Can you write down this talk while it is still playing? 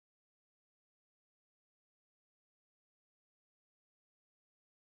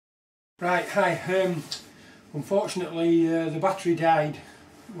Right, hi. Unfortunately the battery died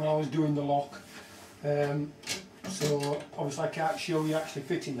when I was doing the lock, so obviously I can't show you actually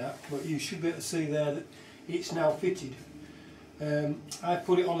fitting that, but you should be able to see there that it's now fitted. I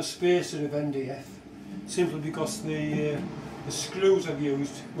put it on a spacer of MDF simply because the screws I've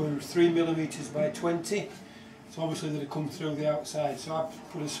used were 3mm by 20, so obviously they'd come through the outside, so I've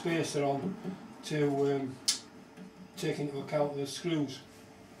put a spacer on to take into account the screws.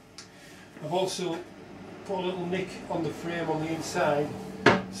 I've also put a little nick on the frame on the inside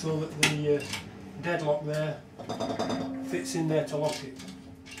so that the deadlock there fits in there to lock it.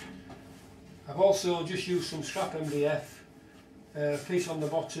 I've also just used some scrap MDF, piece on the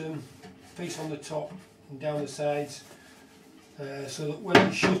bottom, piece on the top and down the sides, so that when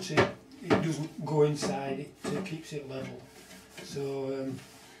you shut it, it doesn't go inside, it keeps it level. So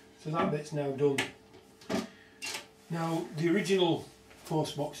that bit's now done. Now the original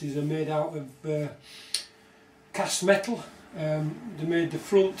post boxes are made out of cast metal. They made the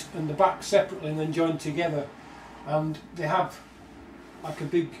front and the back separately and then joined together, and they have like a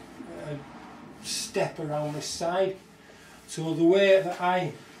big step around this side. So the way that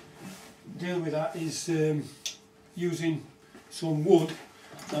I deal with that is using some wood,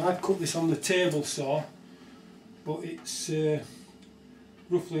 and I've cut this on the table saw, but it's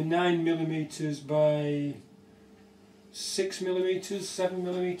roughly 9mm by 6mm,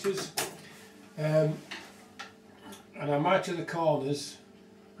 7mm, and I mitre the corners,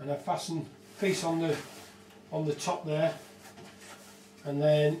 and I fasten a piece on the top there, and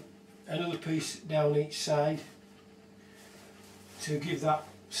then another piece down each side to give that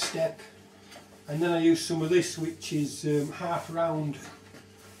step, and then I use some of this, which is half round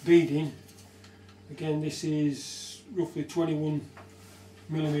beading. Again, this is roughly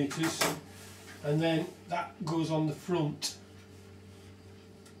 21mm, and then that goes on the front,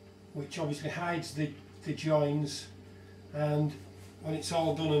 which obviously hides the joins, and when it's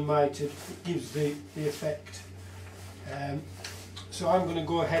all done and mitered, it gives the effect. So I'm going to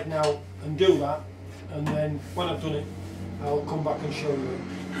go ahead now and do that, and then when I've done it I'll come back and show you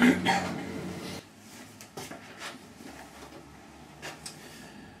it.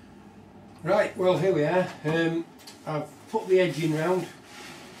 Right, well here we are. I've put the edging round.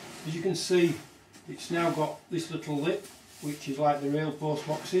 As you can see, it's now got this little lip, which is like the real post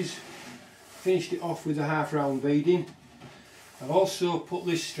boxes. Finished it off with a half round beading. I've also put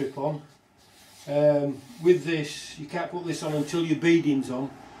this strip on. With this, you can't put this on until your beading's on,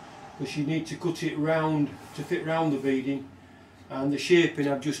 because you need to cut it round to fit round the beading, and the shaping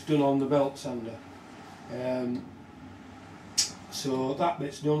I've just done on the belt sander. So that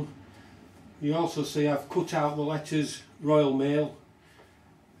bit's done. You also see I've cut out the letters Royal Mail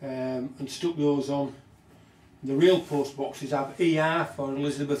and stuck those on. The real post boxes have ER for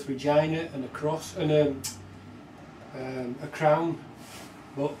Elizabeth Regina and a cross and a crown,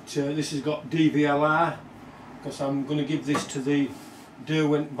 but this has got DVLR because I'm going to give this to the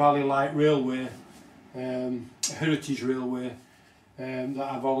Derwent Valley Light Railway, a heritage railway that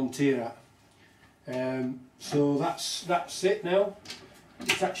I volunteer at. So that's it now.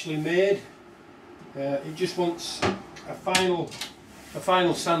 It's actually made. It just wants a final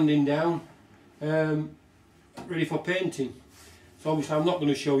sanding down, ready for painting. So obviously I'm not going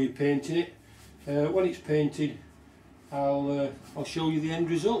to show you painting it. When it's painted, I'll show you the end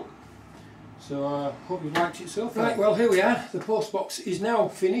result. So I hope you've liked it so far. Right, well here we are. The post box is now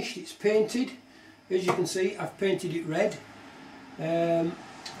finished. It's painted. As you can see, I've painted it red, and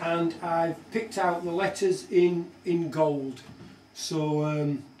I've picked out the letters in gold.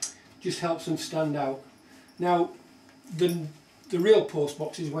 So just helps them stand out. Now the real post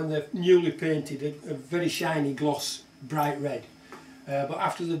boxes, when they're newly painted, are very shiny, gloss, bright red. But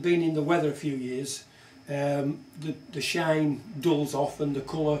after they've been in the weather a few years, the shine dulls off and the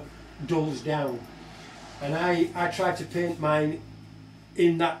colour dulls down. And I try to paint mine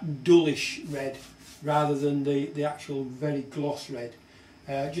in that dullish red rather than the actual very gloss red,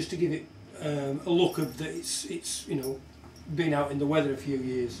 just to give it a look of that it's you know, been out in the weather a few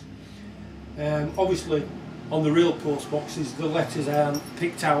years. Obviously on the real post boxes the letters aren't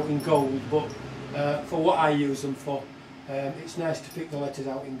picked out in gold, but for what I use them for, it's nice to pick the letters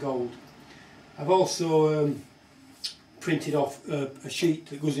out in gold. I've also printed off a sheet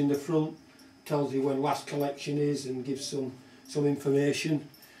that goes in the front, tells you when last collection is and gives some information.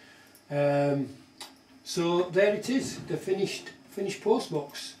 So there it is, the finished post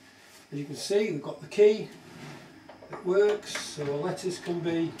box. As you can see, we've got the key that works, so the letters can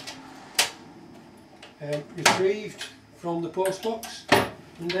be retrieved from the post box,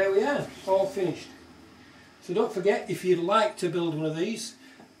 and there we are, all finished. So don't forget, if you'd like to build one of these,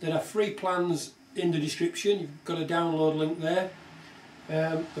 there are free plans in the description. You've got a download link there.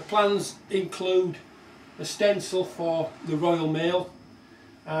 The plans include a stencil for the Royal Mail,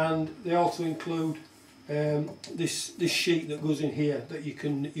 and they also include this sheet that goes in here that you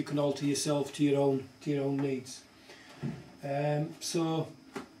can alter yourself to your own needs. So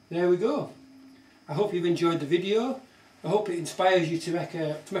there we go. I hope you've enjoyed the video. I hope it inspires you to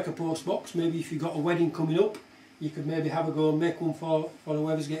make a post box. Maybe if you've got a wedding coming up, you could maybe have a go and make one for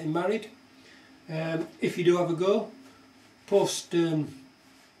whoever's getting married. If you do have a go, post some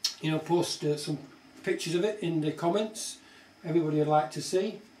pictures of it in the comments. Everybody would like to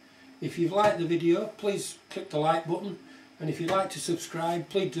see. If you've liked the video, please click the like button, and if you'd like to subscribe,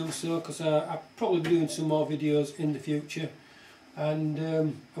 please do so, because I'll probably be doing some more videos in the future,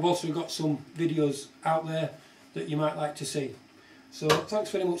 and I've also got some videos out there that you might like to see. So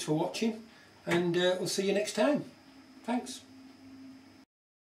thanks very much for watching, and we'll see you next time. Thanks.